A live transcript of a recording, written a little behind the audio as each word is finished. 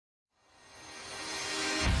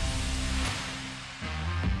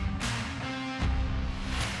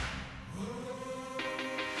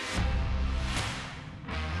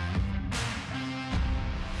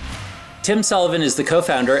Tim Sullivan is the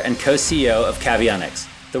co-founder and co-CEO of Cavionics,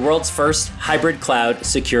 the world's first hybrid cloud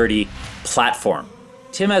security platform.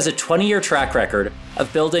 Tim has a 20-year track record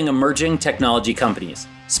of building emerging technology companies,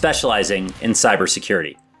 specializing in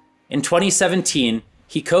cybersecurity. In 2017,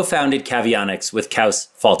 he co-founded Cavionics with Klaus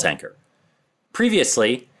Faltanker.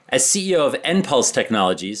 Previously, as CEO of nPulse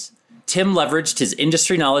Technologies, Tim leveraged his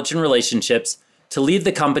industry knowledge and relationships to lead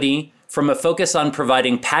the company from a focus on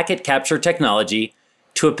providing packet capture technology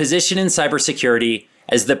to a position in cybersecurity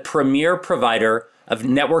as the premier provider of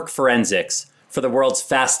network forensics for the world's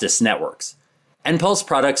fastest networks. nPulse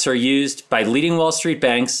products are used by leading Wall Street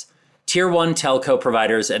banks, tier 1 telco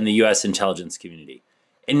providers, and the US intelligence community.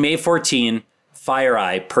 In May 14,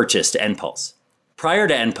 FireEye purchased nPulse. Prior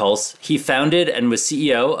to nPulse, he founded and was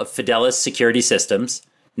CEO of Fidelis Security Systems,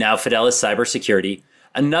 now Fidelis Cybersecurity,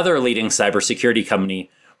 another leading cybersecurity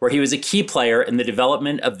company where he was a key player in the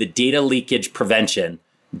development of the data leakage prevention,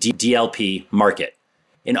 DLP, market.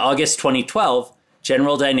 In August 2012,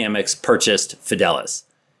 General Dynamics purchased Fidelis.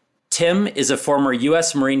 Tim is a former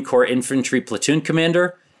U.S. Marine Corps Infantry Platoon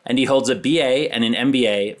Commander, and he holds a BA and an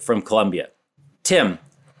MBA from Columbia. Tim,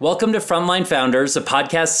 welcome to Frontline Founders, a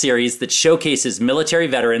podcast series that showcases military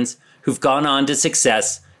veterans who've gone on to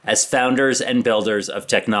success as founders and builders of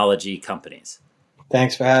technology companies.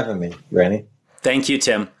 Thanks for having me, Rennie. Thank you,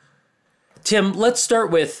 Tim. Tim, let's start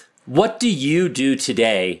with, what do you do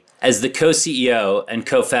today as the co-CEO and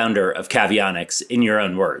co-founder of Cavionics, in your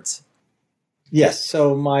own words? Yes.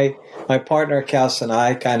 So my partner, Klaus, and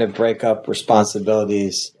I kind of break up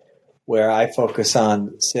responsibilities where I focus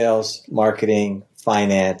on sales, marketing,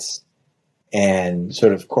 finance, and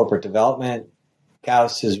sort of corporate development.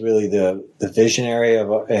 Klaus is really the visionary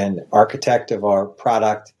and architect of our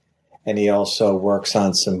product, and he also works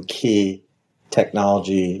on some key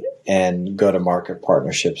technology and go-to-market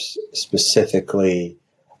partnerships. Specifically,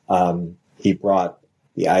 he brought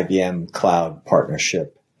the IBM Cloud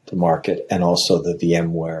partnership to market and also the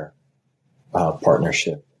VMware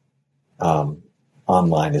partnership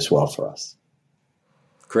online as well for us.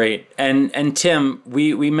 Great. And Tim,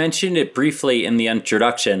 we mentioned it briefly in the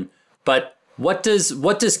introduction, but what does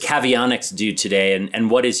Cavionics do today, and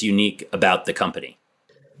what is unique about the company?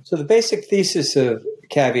 So the basic thesis of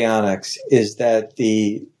Cavionics is that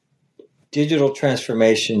the digital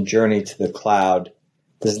transformation journey to the cloud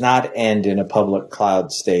does not end in a public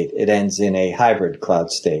cloud state. It ends in a hybrid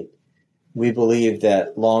cloud state. We believe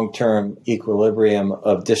that long-term equilibrium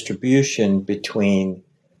of distribution between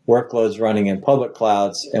workloads running in public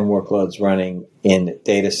clouds and workloads running in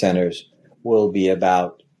data centers will be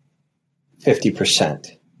about 50%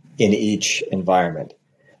 in each environment.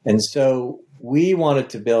 And so we wanted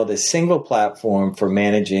to build a single platform for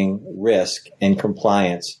managing risk and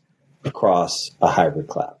compliance across a hybrid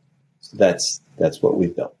cloud. So that's what we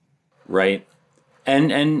built. Right.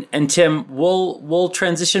 And Tim, we'll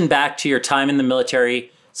transition back to your time in the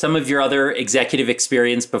military, some of your other executive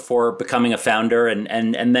experience before becoming a founder,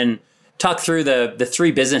 and then talk through the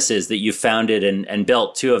three businesses that you've founded and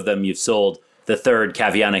built. Two of them you've sold, the third,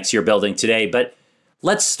 Cavionics, you're building today. But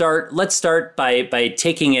let's start by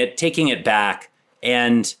taking it back.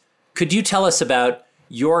 And could you tell us about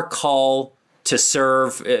your call to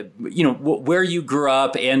serve, where you grew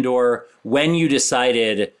up and or when you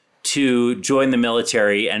decided to join the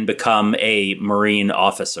military and become a Marine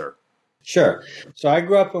officer? Sure. So I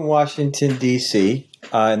grew up in Washington, D.C.,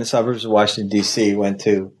 in the suburbs of Washington, D.C., went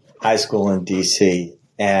to high school in D.C.,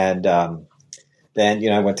 and then,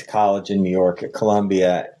 I went to college in New York at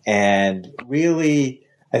Columbia. And really,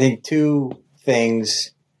 I think two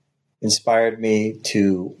things inspired me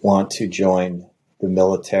to want to join the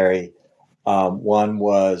military. One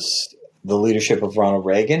was the leadership of Ronald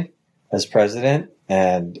Reagan as president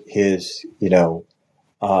and his,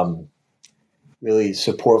 really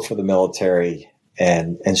support for the military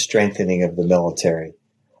and strengthening of the military.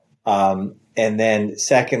 And then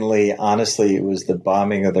secondly, honestly, it was the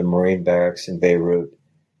bombing of the Marine barracks in Beirut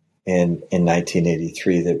in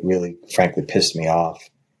 1983 that really, frankly, pissed me off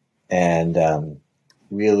and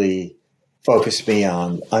really focused me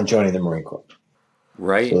on joining the Marine Corps.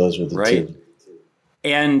 Right. So those were the two.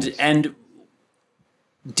 And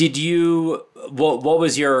did you, what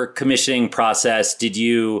was your commissioning process? Did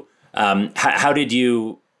you, how did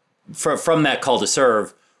you, from that call to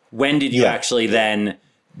serve, when did you actually then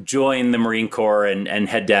join the Marine Corps and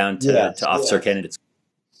head down to officer candidate school?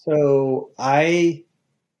 So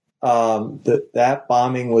that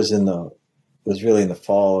bombing was really in the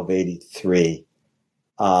fall of 83.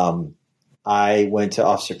 I went to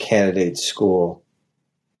officer candidate school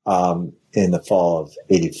in the fall of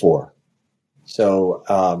 84. So,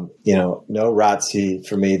 no ROTC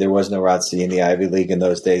for me. There was no ROTC in the Ivy League in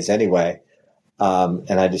those days anyway. And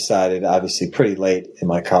I decided, obviously pretty late in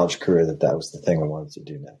my college career, that was the thing I wanted to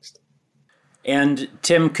do next. And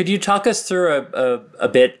Tim, could you talk us through a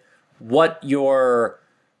bit what your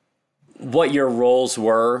roles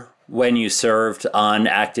were when you served on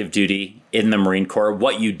active duty in the Marine Corps,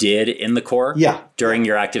 what you did in the Corps during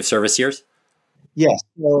your active service years? Yes.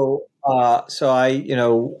 So I,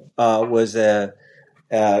 was a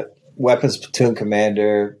weapons platoon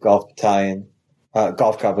commander, Gulf Battalion,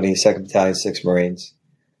 Gulf Company, 2nd Battalion, 6th Marines.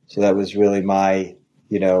 So that was really my,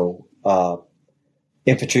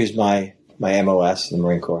 infantry is my MOS in the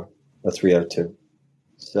Marine Corps, a 302.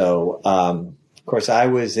 So, of course, I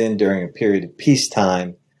was in during a period of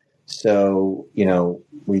peacetime. So,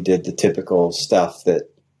 we did the typical stuff that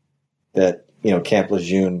Camp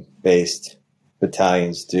Lejeune based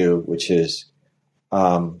battalions do, which is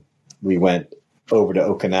we went over to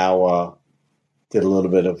Okinawa, did a little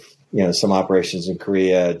bit of, some operations in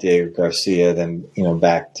Korea, Diego Garcia, then,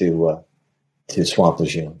 back to Swamp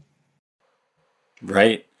Lejeune.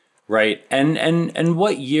 Right. And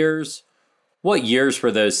what years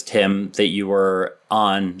were those, Tim, that you were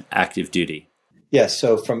on active duty? Yes.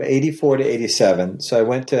 So from 84 to 87. So I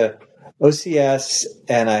went to OCS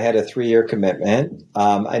and I had a 3-year commitment.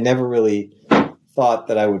 I never really thought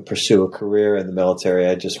that I would pursue a career in the military.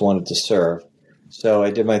 I just wanted to serve. So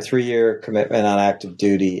I did my 3-year commitment on active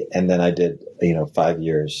duty, and then I did, 5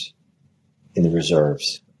 years in the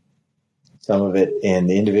reserves. Some of it in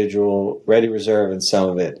the individual ready reserve, and some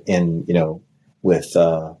of it in, with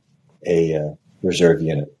a reserve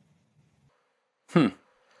unit.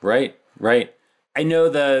 Right. I know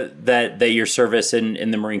that your service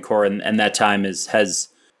in the Marine Corps and that time has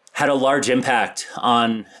had a large impact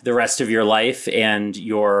on the rest of your life and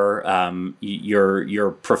your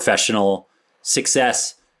professional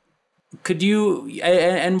success. Could you,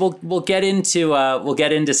 and we'll get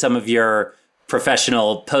into some of your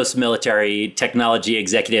professional post-military technology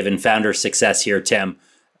executive and founder success here, Tim.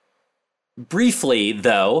 Briefly,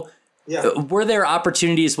 though, were there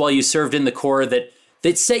opportunities while you served in the Corps that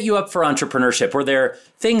set you up for entrepreneurship? Were there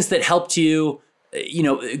things that helped you?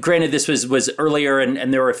 Granted, this was earlier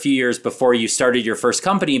and there were a few years before you started your first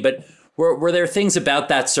company, but were there things about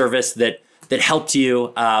that service that helped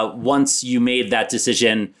you once you made that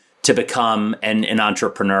decision to become an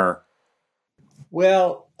entrepreneur?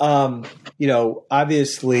 Well,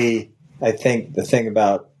 obviously, I think the thing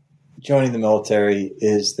about joining the military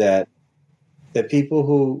is that the people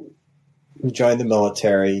who join the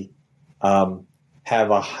military have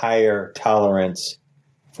a higher tolerance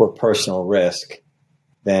for personal risk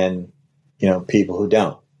than, people who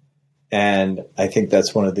don't. And I think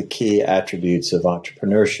that's one of the key attributes of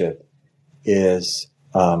entrepreneurship is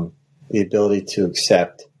the ability to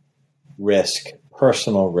accept risk,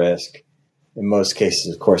 personal risk. In most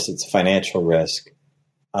cases, of course, it's financial risk,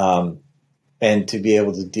 and to be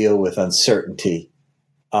able to deal with uncertainty.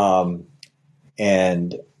 And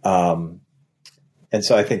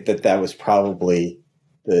so I think that was probably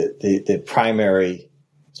the primary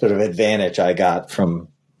sort of advantage I got from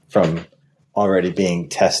already being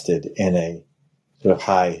tested in a sort of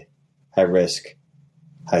high risk,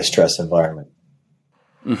 high stress environment.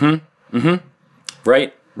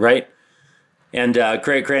 Right. And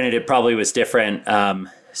granted, it probably was different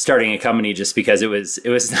starting a company just because it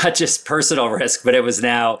was not just personal risk, but it was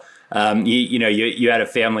now you had a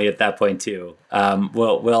family at that point too.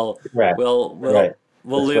 We'll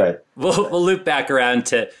loop back around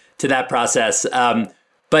to that process.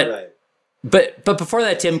 But before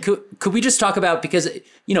that, Tim, could we just talk about, because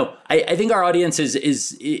I think our audience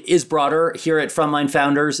is broader here at Frontline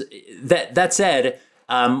Founders. That said,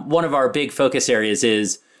 one of our big focus areas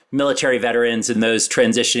is military veterans and those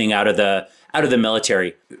transitioning out of the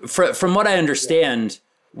military. From what I understand,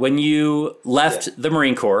 when you left the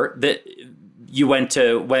Marine Corps, that you went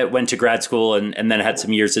to grad school and then had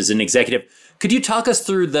some years as an executive. Could you talk us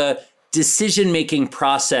through the decision-making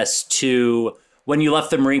process to when you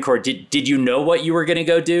left the Marine Corps? Did you know what you were going to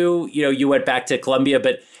go do? You went back to Columbia,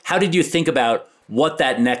 but how did you think about what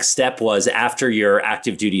that next step was after your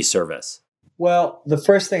active duty service? Well, the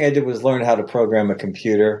first thing I did was learn how to program a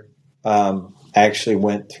computer. I actually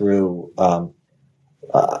went through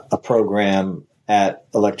a program at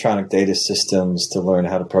Electronic Data Systems to learn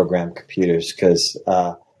how to program computers because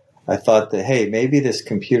I thought that, hey, maybe this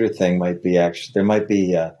computer thing might be it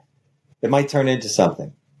might turn into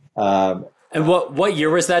something. And what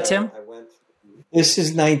year was that, Tim? This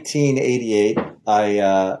is 1988.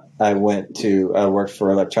 I worked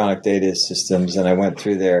for Electronic Data Systems, and I went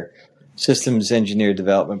through their systems engineer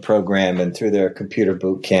development program and through their computer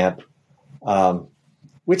boot camp,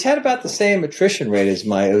 which had about the same attrition rate as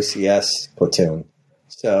my OCS platoon.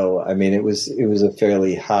 So, I mean, it was a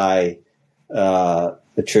fairly high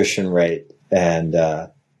attrition rate, and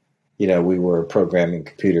we were programming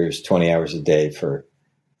computers 20 hours a day for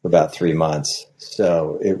about 3 months.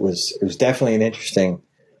 So it was definitely an interesting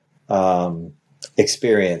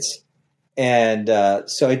experience. And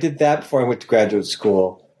so I did that before I went to graduate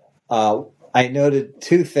school. I noted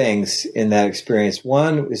two things in that experience.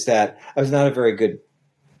 One is that I was not a very good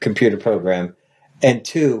computer program. And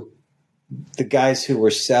two, the guys who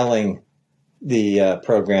were selling the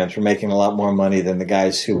programs were making a lot more money than the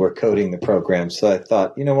guys who were coding the programs. So I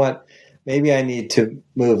thought, you know what, maybe I need to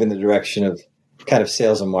move in the direction of kind of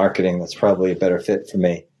sales and marketing. That's probably a better fit for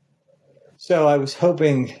me. So I was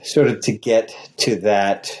hoping sort of to get to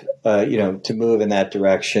that, to move in that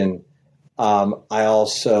direction. I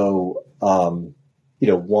also,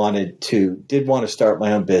 did want to start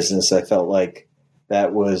my own business. I felt like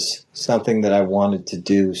that was something that I wanted to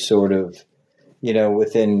do sort of,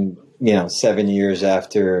 within, 7 years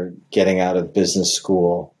after getting out of business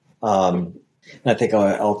school. I think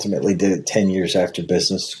I ultimately did it 10 years after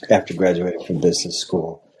graduating from business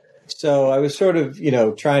school. So I was sort of,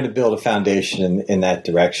 trying to build a foundation in that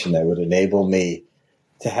direction that would enable me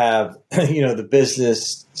to have, the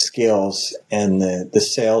business skills and the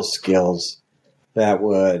sales skills that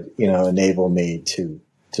would, enable me to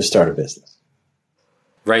start a business.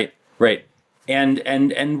 Right.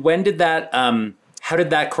 And when did that, how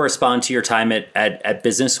did that correspond to your time at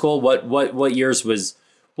business school? What years was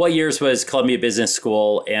Columbia Business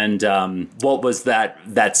School, and what was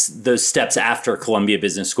that's those steps after Columbia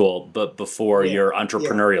Business School, but before your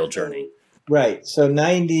entrepreneurial journey? Right. So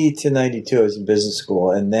 90 to 92, I was in business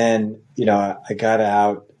school. And then, I got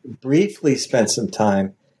out, briefly spent some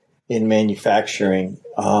time in manufacturing,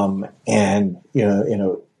 and,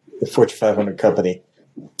 in a Fortune 500 company.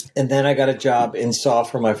 And then I got a job in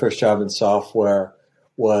software. My first job in software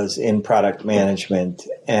was in product management.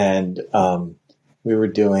 And we were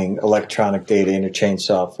doing electronic data interchange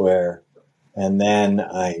software. And then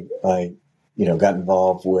I got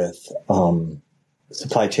involved with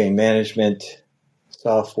supply chain management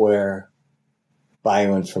software,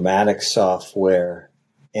 bioinformatics software.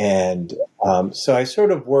 And so I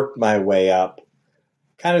sort of worked my way up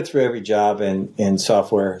kind of through every job in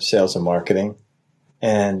software sales and marketing.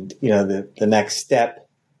 And, the next step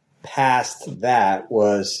past that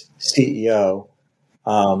was CEO.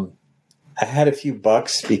 I had a few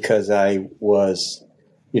bucks because I was,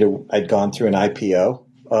 I'd gone through an IPO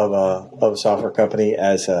of a software company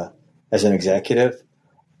as an executive.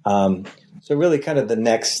 So really kind of the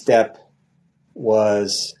next step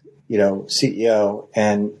was, CEO,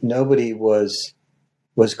 and nobody was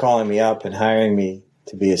calling me up and hiring me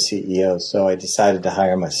to be a CEO. So I decided to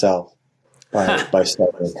hire myself by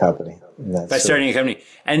starting a company. Starting a company.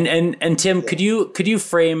 And Tim, could you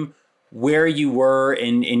frame where you were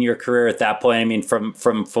in your career at that point? I mean,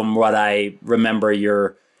 from what I remember,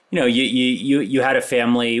 you had a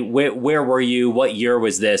family. Where were you? What year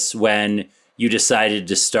was this when you decided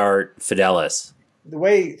to start Fidelis? The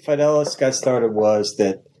way Fidelis got started was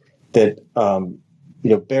that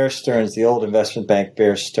Bear Stearns, the old investment bank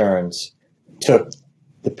Bear Stearns, took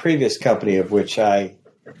the previous company of which I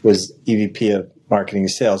was EVP of marketing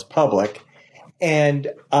and sales public. And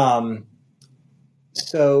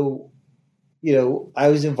so I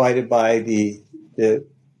was invited by the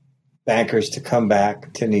bankers to come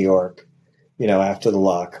back to New York, after the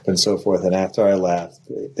lockup and so forth. And after I left,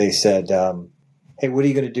 they said, hey, what are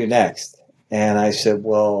you going to do next? And I said,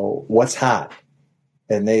 well, what's hot?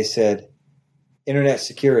 And they said, internet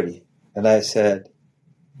security. And I said,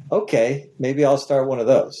 okay, maybe I'll start one of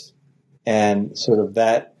those. And sort of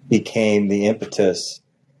that became the impetus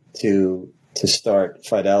to start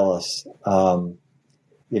Fidelis.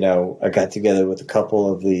 I got together with a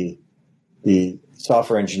couple of the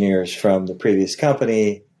software engineers from the previous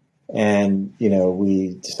company, and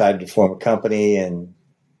we decided to form a company and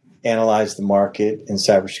analyze the market in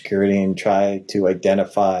cybersecurity and try to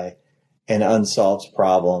identify an unsolved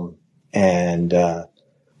problem. And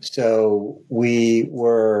so we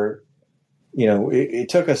were, it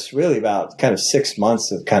took us really about kind of 6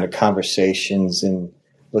 months of kind of conversations and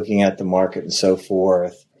looking at the market and so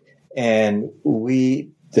forth. And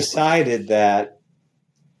we decided that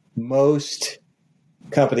most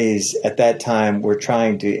companies at that time were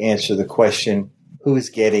trying to answer the question, who's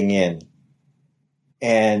getting in?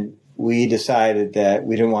 And we decided that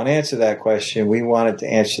we didn't want to answer that question. We wanted to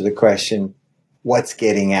answer the question, what's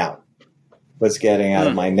getting out? What's getting out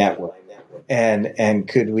of my network? and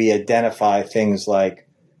could we identify things like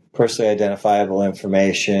personally identifiable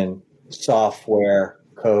information, software,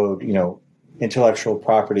 code, intellectual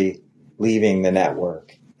property leaving the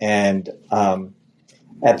network. And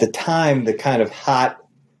at the time, the kind of hot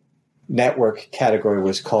network category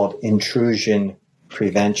was called intrusion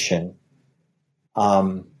prevention.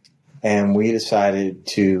 And we decided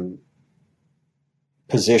to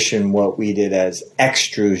position what we did as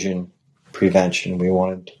extrusion prevention. We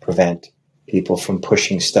wanted to prevent people from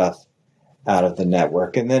pushing stuff out of the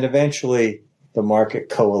network. And then eventually the market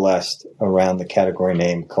coalesced around the category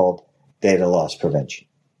name called data loss prevention.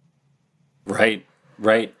 Right.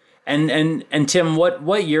 And Tim,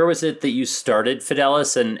 what year was it that you started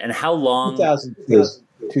Fidelis, and how long?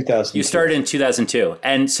 2002. You started in 2002.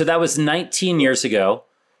 And so that was 19 years ago,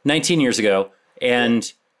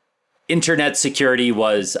 and internet security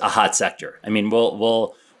was a hot sector. I mean,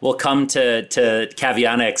 we'll come to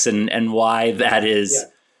Cavionics and why that is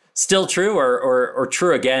still true or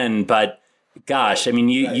true again. But gosh, I mean,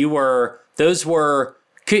 you were, those were,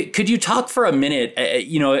 could you talk for a minute?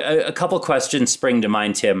 A couple questions spring to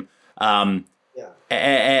mind, Tim. And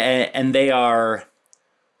they are,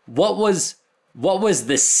 what was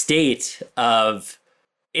the state of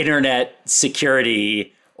internet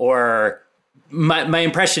security? Or my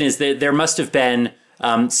impression is that there must have been,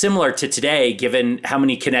 similar to today, given how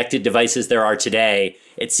many connected devices there are today,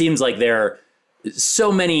 it seems like there are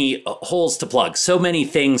so many holes to plug, so many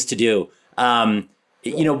things to do. What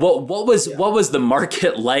was the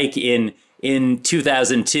market like in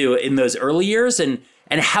 2002 in those early years, and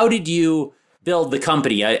how did you build the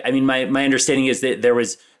company? I mean, my understanding is that there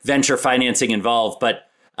was venture financing involved, but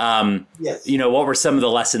what were some of the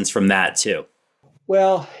lessons from that too?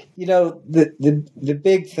 Well, the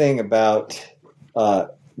big thing about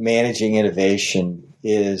managing innovation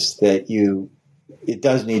is that it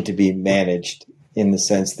does need to be managed in the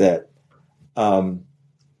sense that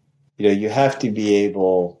you have to be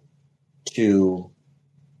able to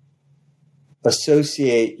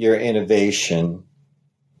associate your innovation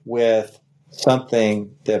with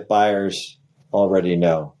something that buyers already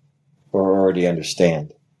know or already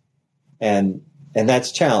understand. And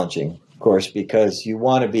that's challenging, of course, because you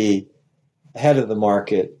want to be ahead of the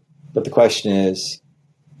market. But the question is,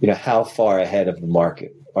 how far ahead of the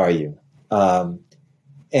market are you? And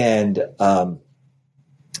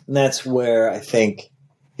that's where I think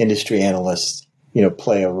industry analysts,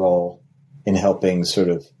 play a role in helping sort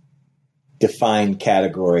of define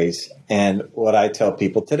categories. And what I tell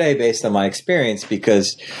people today, based on my experience,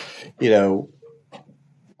 because,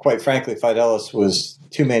 quite frankly, Fidelis was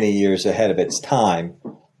too many years ahead of its time,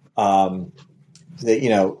 that,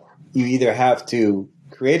 you either have to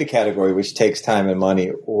create a category which takes time and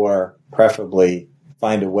money, or preferably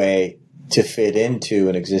find a way to fit into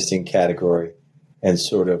an existing category and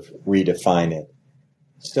sort of redefine it.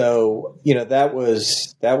 So, that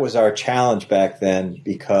was our challenge back then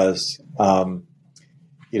because,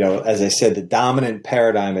 as I said, the dominant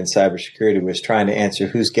paradigm in cybersecurity was trying to answer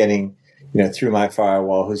who's getting, through my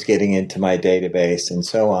firewall, who's getting into my database and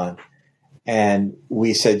so on. And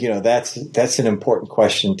we said, that's an important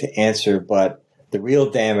question to answer, but the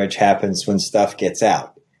real damage happens when stuff gets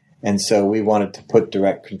out. And so we wanted to put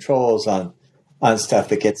direct controls on stuff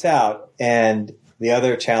that gets out. And the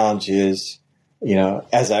other challenge is,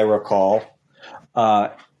 as I recall,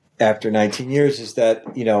 after 19 years, is that,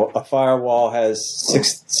 a firewall has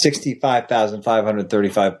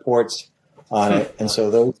 65,535 ports on it. And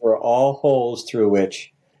so those were all holes through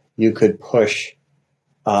which you could push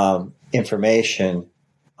information.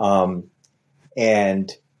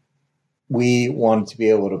 And we wanted to be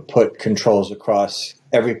able to put controls across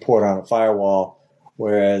every port on a firewall,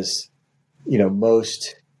 whereas,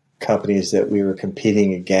 most companies that we were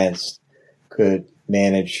competing against could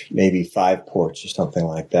manage maybe 5 ports or something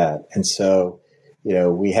like that. And so,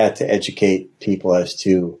 we had to educate people as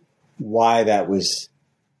to why that was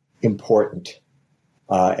important,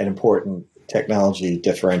 an important technology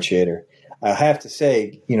differentiator. I have to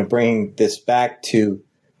say, bringing this back to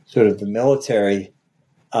sort of the military,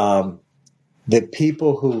 the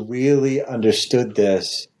people who really understood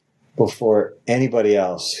this before anybody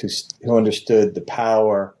else, who understood the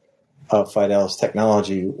power of Fidelis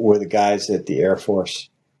technology, were the guys at the Air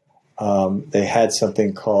Force. They had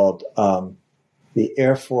something called the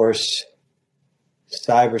Air Force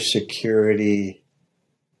Cybersecurity,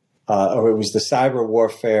 or it was the Cyber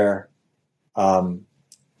Warfare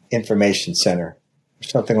Information Center, or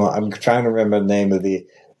something like. I'm trying to remember the name of the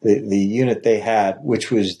unit they had,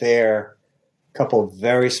 which was there. A couple of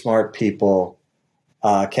very smart people,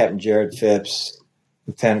 Captain Jared Phipps,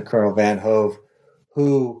 Lieutenant Colonel Van Hove,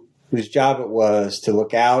 who whose job it was to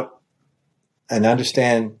look out and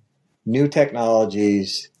understand new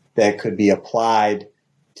technologies that could be applied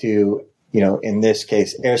to, in this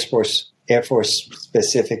case, Air Force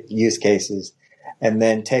specific use cases, and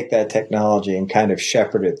then take that technology and kind of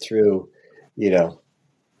shepherd it through, the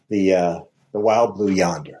wild blue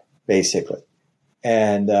yonder, basically.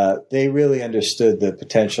 And they really understood the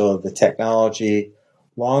potential of the technology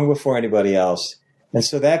long before anybody else. And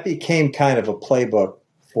so that became kind of a playbook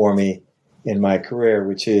for me in my career,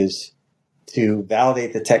 which is to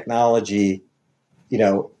validate the technology,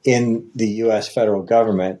 in the U.S. federal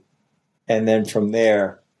government, and then from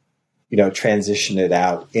there, transition it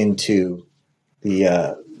out into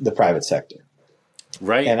the private sector.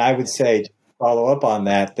 Right. And I would say, to follow up on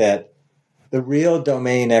that the real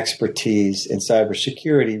domain expertise in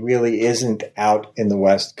cybersecurity really isn't out in the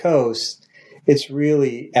West Coast. It's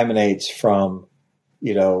really emanates from,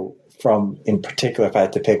 in particular, if I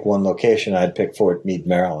had to pick one location, I'd pick Fort Meade,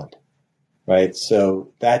 Maryland. Right.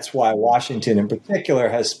 So that's why Washington in particular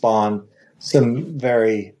has spawned some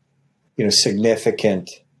very,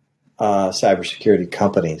 significant cybersecurity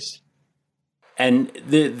companies. And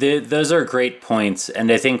those are great points.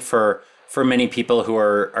 And I think for many people who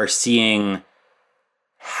are seeing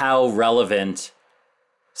how relevant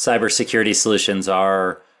cybersecurity solutions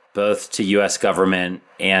are both to U.S. government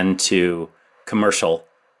and to commercial,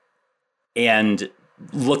 and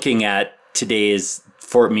looking at today's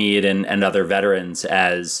Fort Meade and other veterans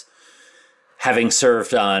as having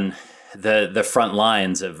served on the front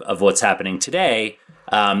lines of what's happening today,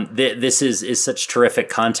 this is such terrific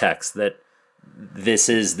context that this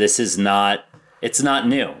is not, it's not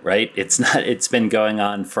new, right? It's been going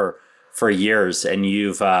on for years, and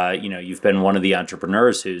you've been one of the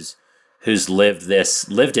entrepreneurs who's lived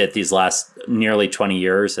it these last nearly 20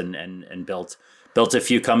 years and built a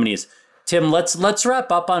few companies. Tim, let's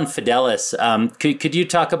wrap up on Fidelis. Could you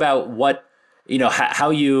talk about what, how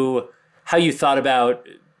you thought about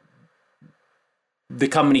the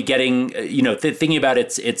company getting, thinking about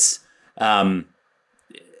its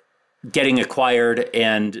getting acquired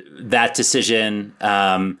and that decision,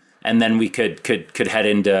 and then we could head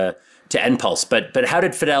into NPulse. But how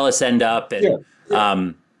did Fidelis end up? And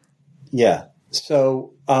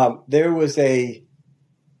So there was a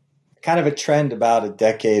kind of a trend about a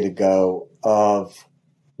decade ago of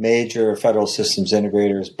major federal systems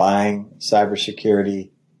integrators buying cybersecurity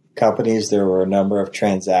companies. There were a number of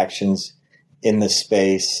transactions in the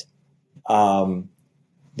space. The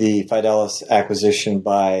Fidelis acquisition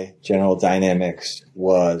by General Dynamics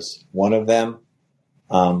was one of them.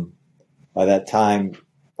 By that time,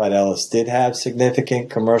 Fidelis did have significant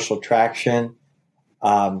commercial traction.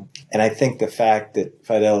 And I think the fact that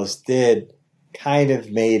Fidelis did kind of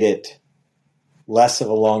made it less of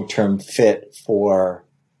a long-term fit for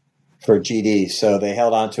GD. So they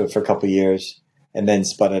held on to it for a couple of years and then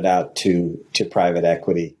spun it out to private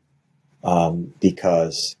equity,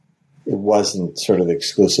 because it wasn't sort of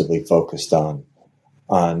exclusively focused on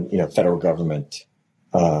federal government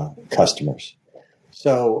customers.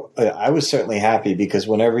 So I was certainly happy, because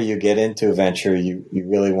whenever you get into a venture, you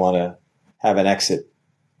really want to have an exit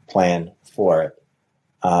plan for it.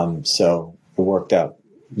 So it worked out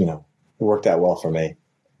well for me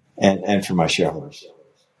and for my shareholders.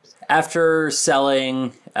 After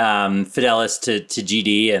selling Fidelis to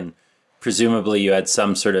GD, and presumably you had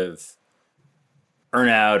some sort of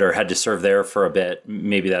earnout or had to serve there for a bit,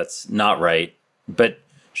 maybe that's not right, but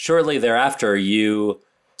shortly thereafter you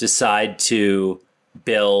decide to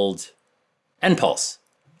build NPulse.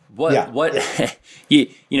 What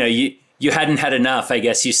you hadn't had enough. I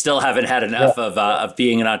guess you still haven't had enough of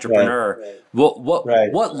being an entrepreneur.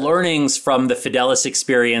 Right. What learnings from the Fidelis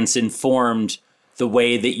experience informed the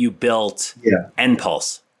way that you built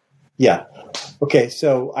NPulse? Yeah. Okay.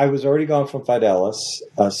 So I was already gone from Fidelis,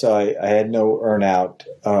 so I had no earnout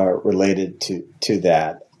related to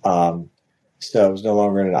that. So I was no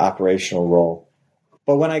longer in an operational role.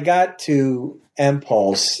 But when I got to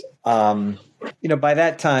NPulse, by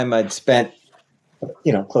that time I'd spent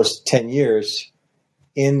close to 10 years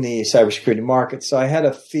in the cybersecurity market. So I had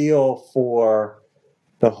a feel for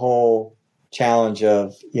the whole challenge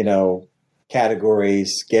of,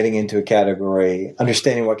 categories, getting into a category,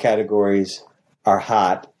 understanding what categories are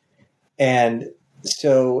hot. And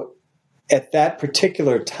so at that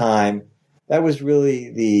particular time, that was really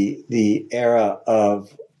the era of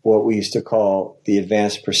what we used to call the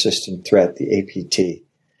advanced persistent threat, the APT.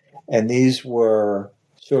 And these were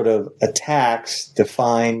sort of attacks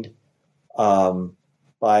defined by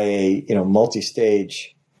a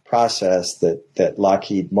multi-stage process that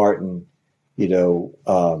Lockheed Martin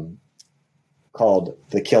called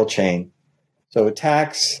the kill chain. So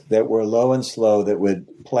attacks that were low and slow that would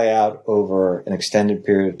play out over an extended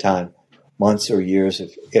period of time, months or years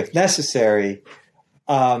if necessary,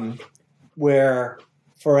 where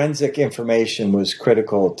forensic information was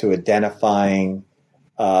critical to identifying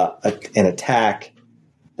an attack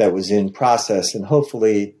that was in process and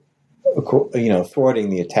hopefully, thwarting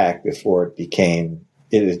the attack before it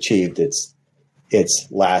achieved its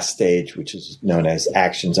last stage, which is known as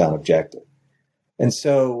actions on objective. And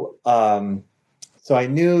so I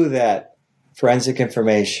knew that forensic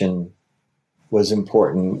information was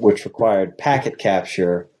important, which required packet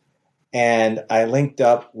capture. And I linked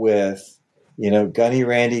up with, Gunny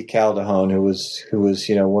Randy Caldejon, who was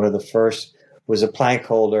one of the first, was a plank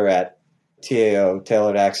holder at TAO,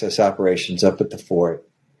 Tailored Access Operations, up at the fort.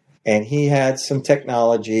 And he had some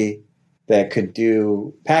technology that could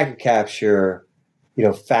do packet capture,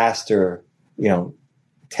 faster,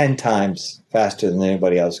 10 times faster than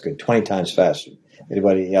anybody else could, 20 times faster than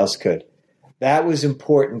anybody else could. That was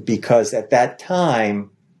important because at that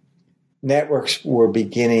time, networks were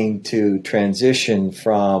beginning to transition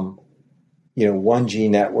from, 1G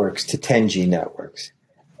networks to 10G networks.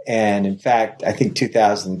 And in fact, I think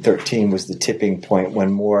 2013 was the tipping point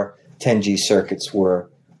when more 10G circuits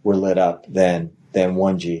were lit up than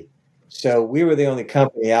 1G. So we were the only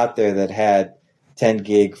company out there that had 10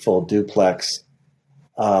 gig full duplex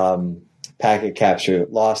packet capture,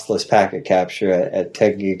 lossless packet capture at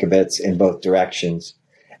 10 gigabits in both directions.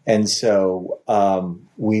 And so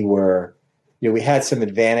we had some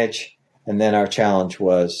advantage. And then our challenge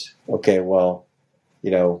was, okay, well,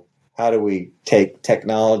 how do we take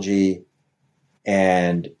technology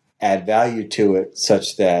and add value to it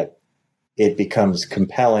such that it becomes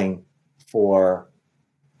compelling for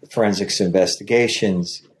forensics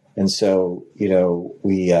investigations? And so,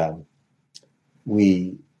 we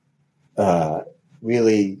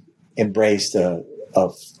really embraced a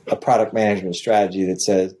product management strategy that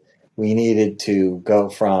says we needed to go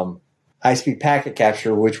from high-speed packet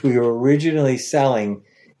capture, which we were originally selling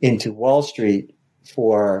into Wall Street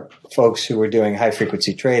for folks who were doing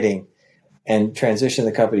high-frequency trading, and transition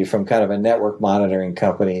the company from kind of a network monitoring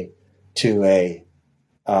company to a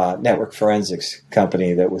network forensics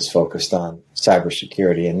company that was focused on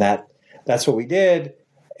cybersecurity. And that's what we did.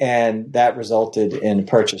 And that resulted in a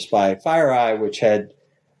purchase by FireEye, which had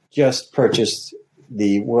just purchased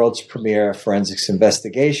the world's premier forensics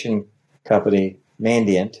investigation company,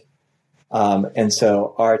 Mandiant. And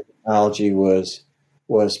so our technology was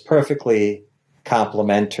perfectly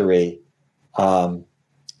complementary to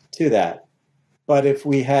that. But if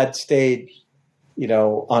we had stayed,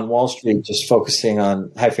 on Wall Street just focusing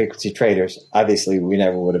on high-frequency traders, obviously we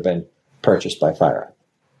never would have been purchased by FireEye.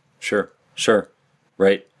 Sure.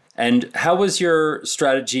 Right. And how was your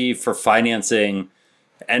strategy for financing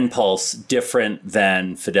nPulse different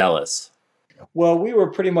than Fidelis? Well, we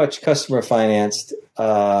were pretty much customer financed,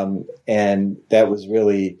 and that was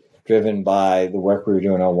really driven by the work we were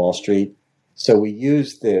doing on Wall Street. So we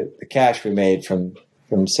used the cash we made from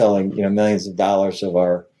selling millions of dollars of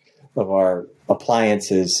our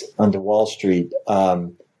appliances onto Wall Street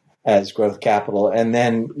as growth capital, and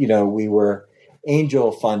then we were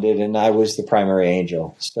angel funded, and I was the primary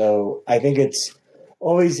angel. So I think it's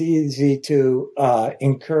always easy to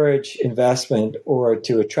encourage investment or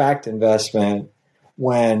to attract investment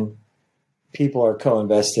when people are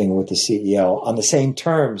co-investing with the CEO on the same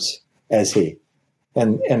terms as he,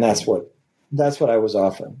 and that's what I was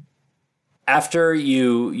offering. After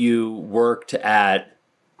you worked at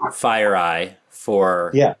FireEye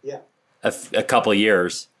for a couple of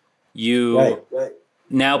years, you right.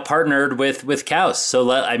 now partnered with Kaus. So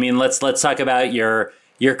let's talk about your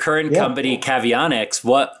current company, Cavionics.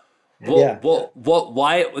 Why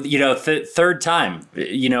third time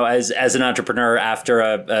as an entrepreneur after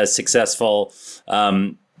a successful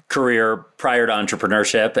career prior to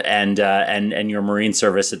entrepreneurship and your Marine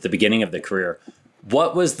service at the beginning of the career.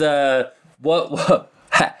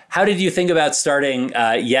 How did you think about starting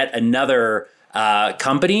yet another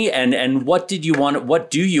company, and what do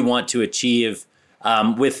you want to achieve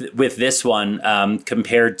with this one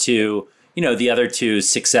compared to the other two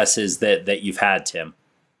successes that you've had, Tim?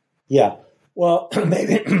 Yeah, well,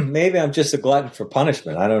 maybe I'm just a glutton for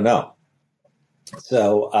punishment. I don't know.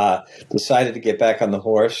 So decided to get back on the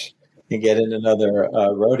horse and get in another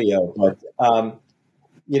rodeo. But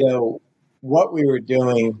what we were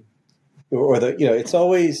doing, it's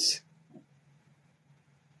always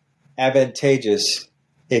advantageous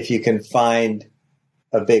if you can find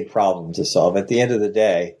a big problem to solve. At the end of the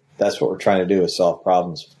day, that's what we're trying to do, is solve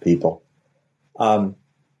problems for people. And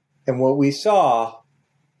what we saw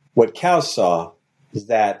what Cal saw is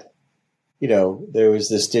that, there was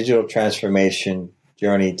this digital transformation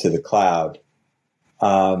journey to the cloud.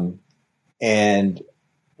 And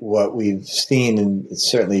what we've seen, and it's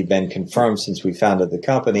certainly been confirmed since we founded the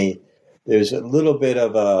company, there's a little bit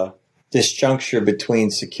of a disjuncture between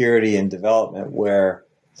security and development where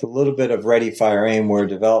it's a little bit of ready, fire, aim, where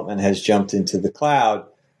development has jumped into the cloud,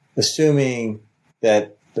 assuming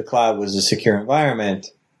that the cloud was a secure environment,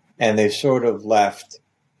 and they've sort of left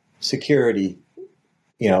security,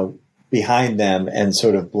 behind them and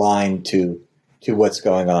sort of blind to what's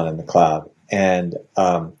going on in the cloud. And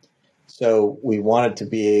so we wanted to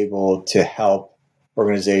be able to help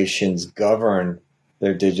organizations govern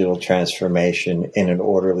their digital transformation in an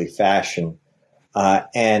orderly fashion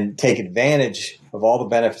and take advantage of all the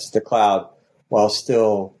benefits of the cloud while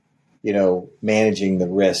still, managing the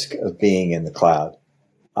risk of being in the cloud.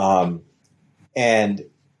 And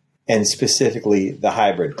specifically the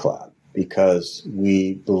hybrid cloud, because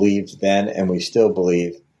we believed then and we still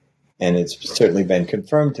believe, and it's certainly been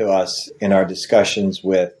confirmed to us in our discussions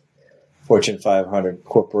with Fortune 500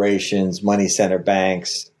 corporations, money center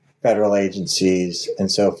banks, federal agencies,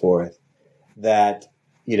 and so forth, that,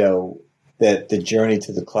 that the journey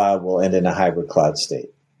to the cloud will end in a hybrid cloud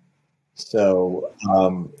state. So,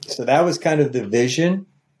 so that was kind of the vision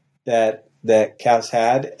that Kaus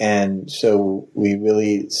had. And so we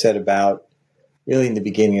really set about, really in the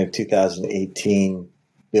beginning of 2018,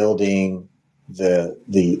 building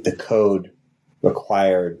the code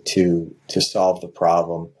required to solve the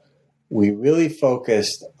problem. We really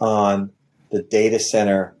focused on the data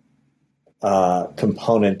center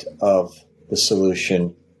component of the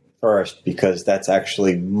solution first, because that's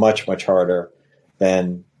actually much, much harder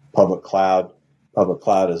than public cloud. Public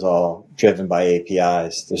cloud is all driven by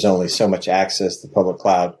APIs. There's only so much access the public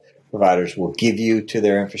cloud providers will give you to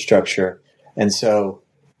their infrastructure. And so,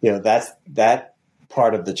 that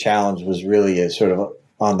part of the challenge was really a sort of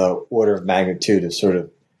on the order of magnitude of sort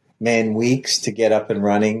of man weeks to get up and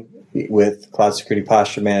running with cloud security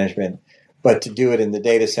posture management. But to do it in the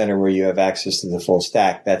data center where you have access to the full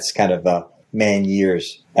stack, that's kind of a man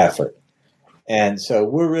years effort. And so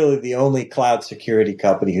we're really the only cloud security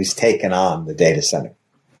company who's taken on the data center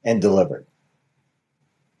and delivered.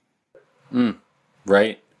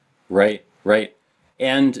 Right.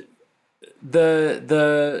 And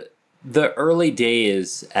the early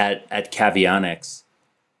days at Cavionics,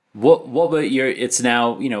 what were it's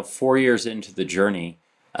now, 4 years into the journey.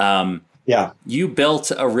 You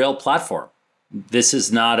built a real platform. This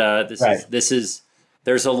is not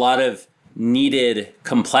there's a lot of needed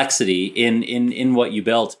complexity in what you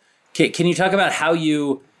built. Can you talk about how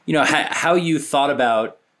you thought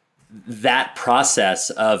about that process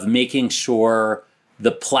of making sure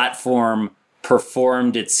the platform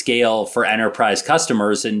performed at scale for enterprise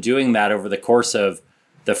customers, and doing that over the course of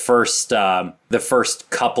the first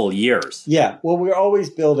couple years? Yeah, well, we're always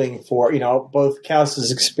building for, both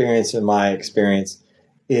Kaus's experience and my experience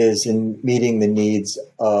is in meeting the needs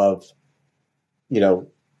of,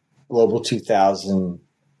 Global 2000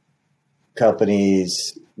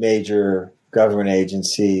 companies, major government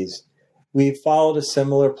agencies. We followed a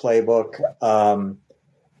similar playbook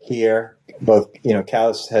here. Both,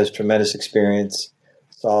 Kaus has tremendous experience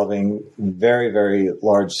solving very, very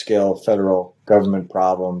large scale federal government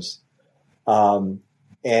problems.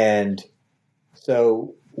 And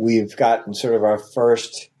so we've gotten sort of our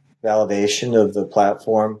first validation of the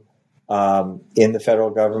platform in the federal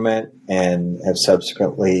government, and have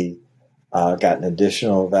subsequently gotten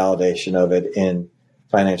additional validation of it in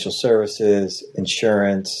financial services,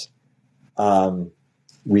 insurance,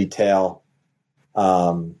 retail.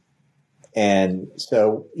 And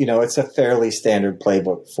so, it's a fairly standard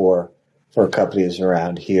playbook for companies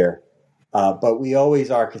around here. But we always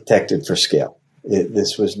architected for scale.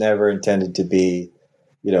 This was never intended to be,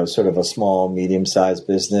 sort of a small, medium-sized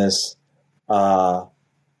business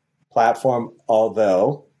platform,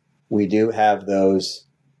 although we do have those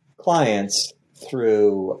clients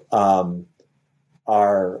through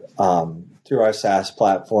our SaaS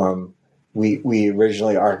platform. We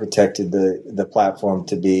originally architected the platform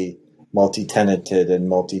to be multi-tenanted and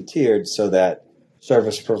multi-tiered so that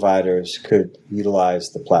service providers could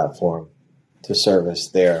utilize the platform to service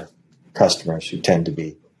their customers who tend to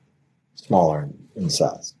be smaller in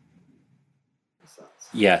size.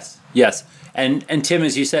 Yes. And Tim,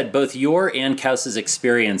 as you said, both your and Kaus's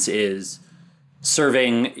experience is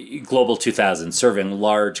serving Global 2000, serving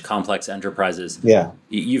large, complex enterprises. Yeah.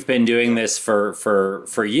 You've been doing this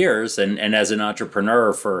for years, and as an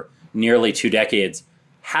entrepreneur for nearly 2 decades.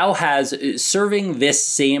 How has serving this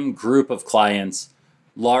same group of clients,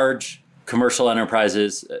 large, commercial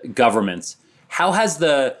enterprises, governments. How has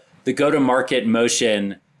the go-to-market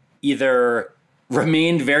motion either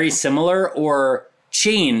remained very similar or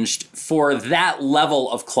changed for that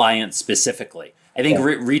level of client specifically? I think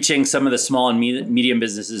reaching some of the small and medium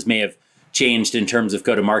businesses may have changed in terms of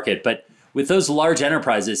go-to-market, but with those large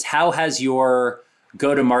enterprises, how has your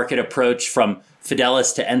go-to-market approach from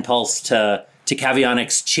Fidelis to NPulse to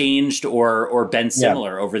Cavionics changed or been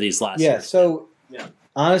similar over these last years? So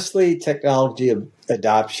honestly, technology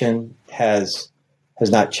adoption has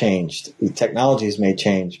not changed. The technologies may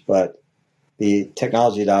change, but the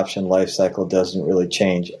technology adoption life cycle doesn't really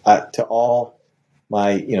change. To all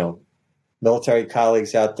my military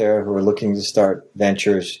colleagues out there who are looking to start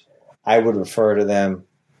ventures, I would refer them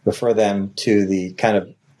to the kind of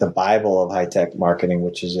the Bible of high-tech marketing,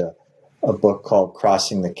 which is a book called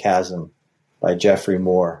Crossing the Chasm by Jeffrey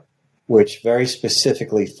Moore, which very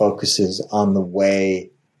specifically focuses on the way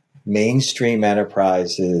mainstream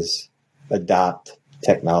enterprises adopt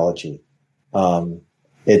technology.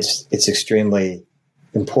 It's extremely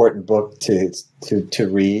important book to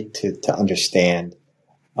read, to understand,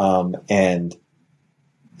 and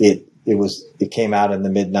it came out in the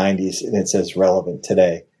mid-90s, and it's as relevant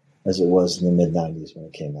today as it was in the mid-90s when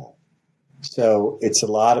it came out. So it's a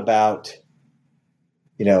lot about,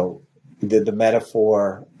 the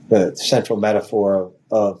metaphor, the central metaphor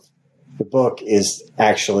of the book is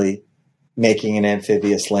actually making an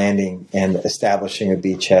amphibious landing and establishing a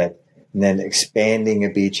beachhead, and then expanding a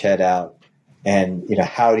beachhead out, and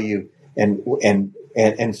how do you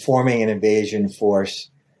and forming an invasion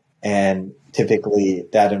force, and typically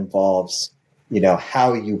that involves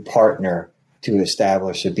how you partner to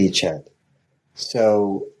establish a beachhead.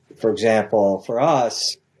 So, for example, for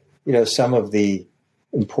us, some of the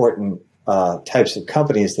important types of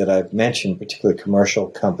companies that I've mentioned, particularly commercial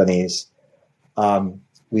companies,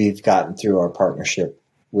 we've gotten through our partnership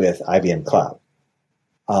with IBM Cloud,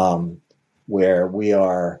 where we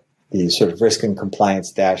are the sort of risk and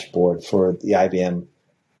compliance dashboard for the IBM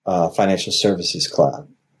Financial Services Cloud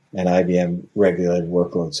and IBM Regulated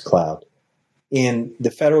Workloads Cloud. In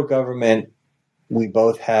the federal government, we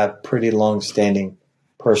both have pretty long-standing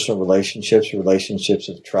personal relationships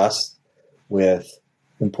of trust with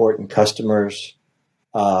important customers,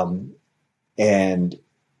 and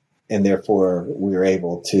therefore we are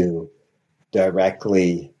able to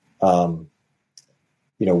directly,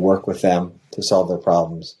 work with them to solve their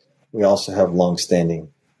problems. We also have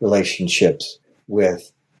long-standing relationships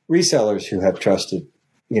with resellers who have trusted,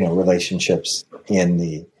 relationships in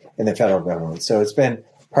the federal government. So it's been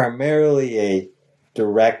primarily a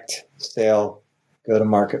direct sale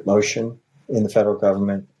go-to-market motion in the federal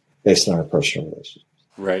government based on our personal relationships.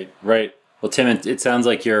 Right. Well, Tim, it sounds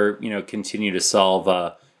like you're, continue to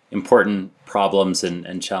solve important problems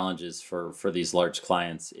and challenges for these large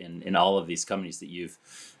clients in all of these companies that you've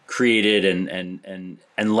created and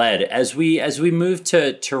led. As we move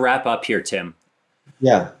to wrap up here, Tim.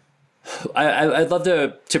 Yeah. I'd love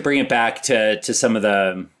to bring it back to some of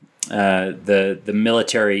the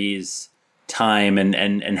military's time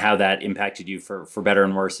and how that impacted you for better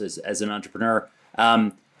and worse as an entrepreneur.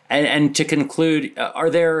 And to conclude,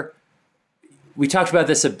 we talked about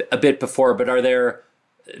this a bit before, but are there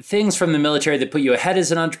things from the military that put you ahead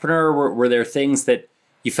as an entrepreneur? Were there things that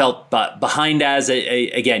you felt behind as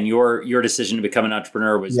again, your decision to become an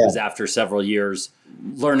entrepreneur was after several years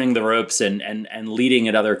learning the ropes and leading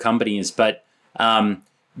at other companies, but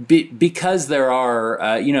because there are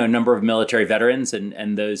a number of military veterans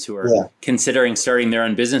and those who are considering starting their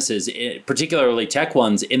own businesses, particularly tech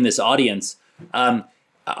ones in this audience,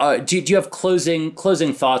 do you have closing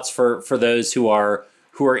thoughts for those who are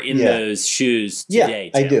in those shoes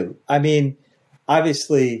today? Yeah, I do. I mean,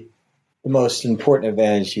 obviously, the most important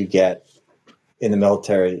advantage you get in the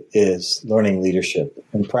military is learning leadership,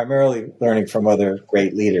 and primarily learning from other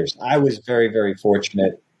great leaders. I was very, very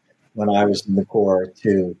fortunate when I was in the Corps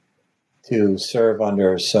to serve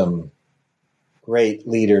under some great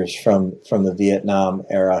leaders from the Vietnam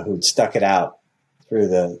era who'd stuck it out through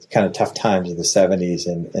the kind of tough times of the 70s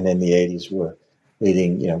and in the 80s were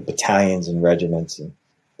leading, battalions and regiments and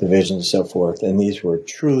divisions and so forth. And these were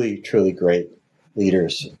truly, truly great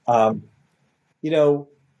leaders. A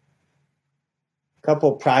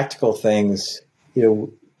couple practical things,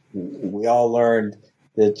 we all learned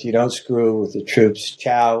that you don't screw with the troops'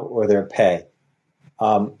 chow or their pay.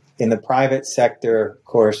 In the private sector, of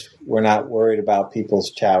course, we're not worried about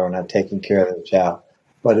people's chow. We're not taking care of their chow,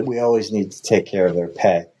 but we always need to take care of their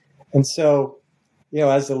pay. And so,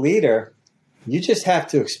 as a leader, you just have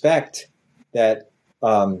to expect that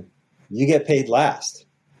you get paid last.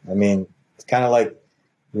 I mean, it's kind of like,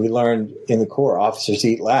 We learned in the Corps, officers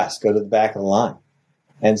eat last, go to the back of the line.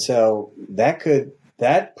 And so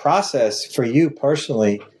that process for you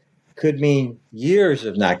personally could mean years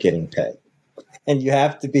of not getting paid. And you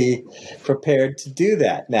have to be prepared to do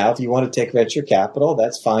that. Now, if you want to take venture capital,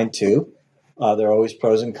 that's fine too. There are always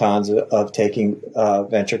pros and cons of taking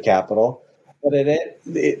venture capital. But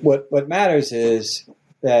what matters is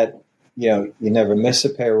that, you never miss a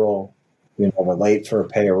payroll. You're never late for a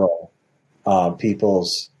payroll.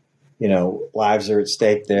 People's, lives are at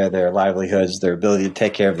stake there. Their livelihoods, their ability to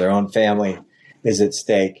take care of their own family is at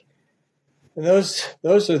stake. And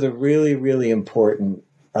those are the really, really important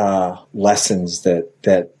lessons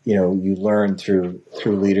that you learn through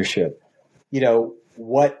leadership.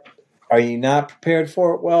 What are you not prepared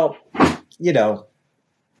for? Well,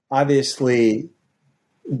 obviously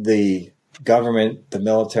the government, the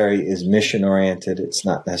military is mission oriented. It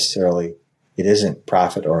isn't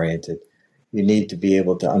profit oriented. You need to be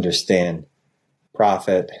able to understand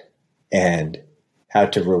profit and how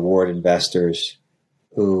to reward investors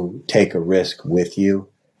who take a risk with you.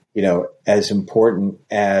 As important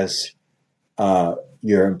as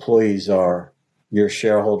your employees are, your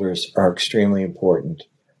shareholders are extremely important.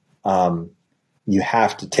 You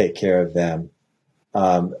have to take care of them.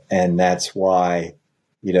 And that's why,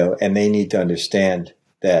 and they need to understand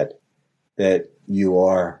that you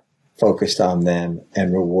are focused on them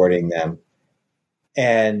and rewarding them.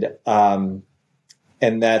 And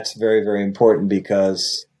that's very, very important,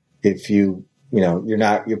 because if you're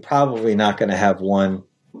probably not going to have one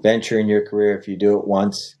venture in your career. If you do it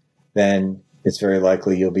once, then it's very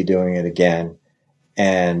likely you'll be doing it again.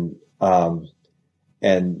 And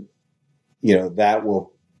that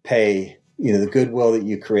will pay, the goodwill that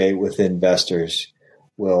you create with investors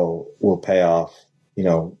will pay off,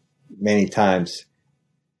 many times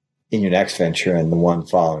in your next venture and the one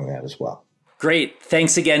following that as well. Great.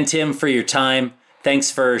 Thanks again, Tim, for your time.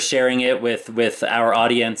 Thanks for sharing it with our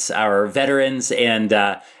audience, our veterans, and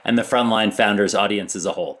the Frontline Founders audience as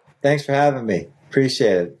a whole. Thanks for having me.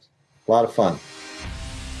 Appreciate it. A lot of fun.